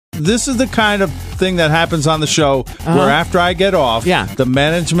this is the kind of thing that happens on the show where after I get off, the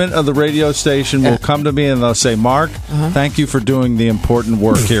management of the radio station will come to me and they'll say, Mark, thank you for doing the important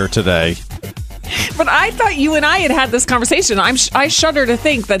work here today. But I thought you and I had this conversation. I shudder to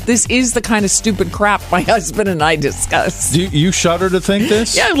think that this is the kind of stupid crap my husband and I discuss. Do you shudder to think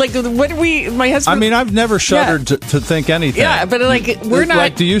this? Yeah, like what my husband... I mean, I've never shuddered to think anything. Yeah, but like, we're not...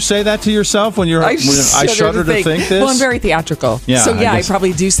 Like, do you say that to yourself when you're... I shudder to think this? Well, I'm very theatrical. Yeah, so I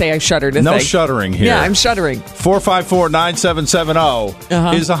probably do say I shudder to think. No shuddering here. Yeah, I'm shuddering.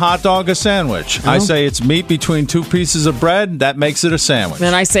 454-9770. Is a hot dog a sandwich? I say it's meat between two pieces of bread. That makes it a sandwich.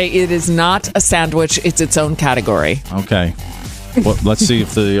 Then I say it is not a sandwich. It's its own category. Okay. Well, let's see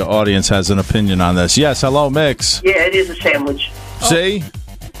if the audience has an opinion on this. Yes, hello, Mix. Yeah, it is a sandwich. See?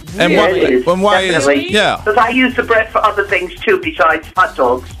 And really? why is it? Yeah. Because I use the bread for other things, too, besides hot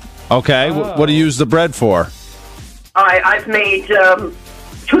dogs. Okay. What do you use the bread for? I've made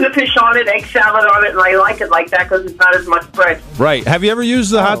tuna fish on it, egg salad on it, and I like it like that because it's not as much bread. Right. Have you ever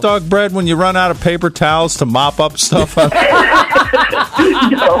used the hot dog bread when you run out of paper towels to mop up stuff? No,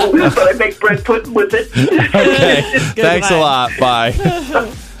 but I make bread pudding with it. Okay. Thanks a lot. Bye.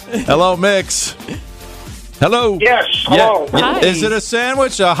 Hello, Mix. Hello. Yes. Hello. Yeah. Is it a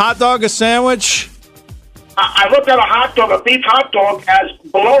sandwich? A hot dog a sandwich? I looked at a hot dog, a beef hot dog, as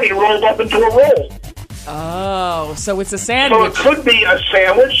bologna rolled up into a roll. Oh, so it's a sandwich. So it could be a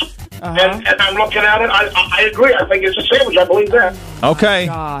sandwich, and I'm looking at it. I agree. I think it's a sandwich. I believe that. Okay.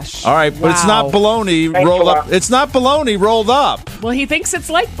 Oh, gosh. All right, but it's not bologna rolled up. It's not bologna rolled up. Well, he thinks it's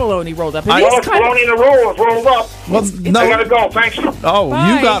like bologna rolled up. It's bologna in a roll. It's rolled up. Well, no. I gotta go. Thanks. Oh,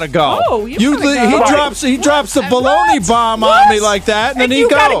 Bye. You gotta go. Oh, you gotta go. He drops the bologna bomb on me like that, and then he goes. You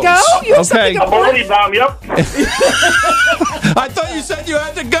gotta go. You have something A bologna bomb. Yep. I thought you said you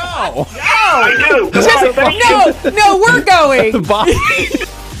had to go. I do. No, we're going.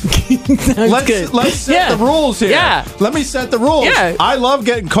 Let's set the rules here. Yeah. Let me set the rules. Yeah. I love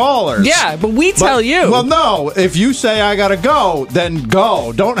getting callers. Yeah, but we tell you. Well, no. If you say I gotta go, then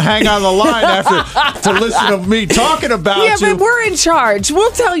go. Don't hang on the line after to listen to me talking about you. Yeah, but we're in charge.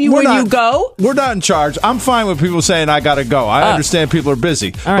 We'll tell you when you go. We're not in charge. I'm fine with people saying I gotta go. I understand people are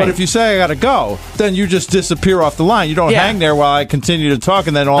busy. Right. But if you say I gotta go, then you just disappear off the line. You don't hang there while I continue to talk,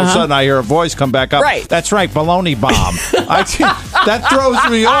 and then all of a sudden I hear a voice come back up. Right. That's right, baloney bomb. That throws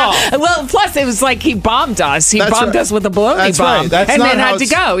me off. Well, plus it was like he bombed us. He bombed us with a bologna bomb. Right. And then had to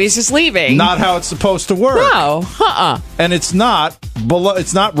go. He's just leaving. Not how it's supposed to work. No. And it's not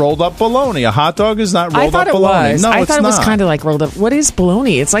rolled up bologna. A hot dog is not rolled up bologna. Was. No, I thought it was not. kind of like rolled up. What is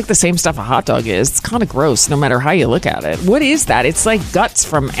bologna? It's like the same stuff a hot dog is. It's kind of gross no matter how you look at it. What is that? It's like guts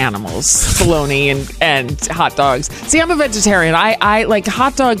from animals. Bologna and hot dogs. See, I'm a vegetarian. I like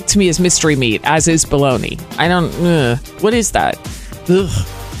hot dog to me is mystery meat, as is bologna. I don't... what is that? Ugh.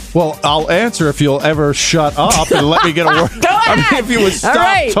 Well, I'll answer if you'll ever shut up and let me get a word. Go ahead. I mean, if you would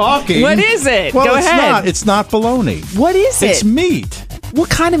stop talking. What is it? Well, Go it's ahead. not. It's not bologna. What is it? It's meat. What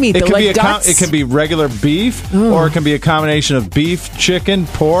kind of meat? It can like be guts? it can be regular beef, or it can be a combination of beef, chicken,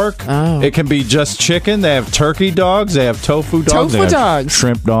 pork. Oh. It can be just chicken. They have turkey dogs. They have tofu dogs. Tofu dogs.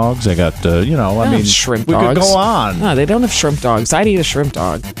 Shrimp dogs. They got I mean, shrimp we dogs. could go on. No, they don't have shrimp dogs. I'd eat a shrimp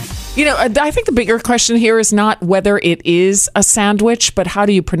dog. I think the bigger question here is not whether it is a sandwich, but how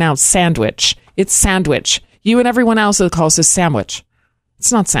do you pronounce sandwich? It's sandwich. You and everyone else that calls this sandwich.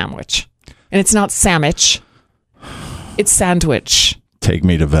 It's not sandwich. And it's not sandwich. It's sandwich. Take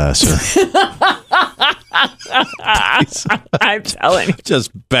me to Vassar. I'm telling you.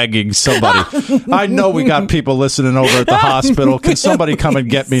 Just begging somebody. I know we got people listening over at the hospital. Can somebody come and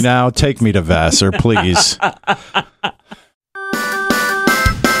get me now? Take me to Vassar, please.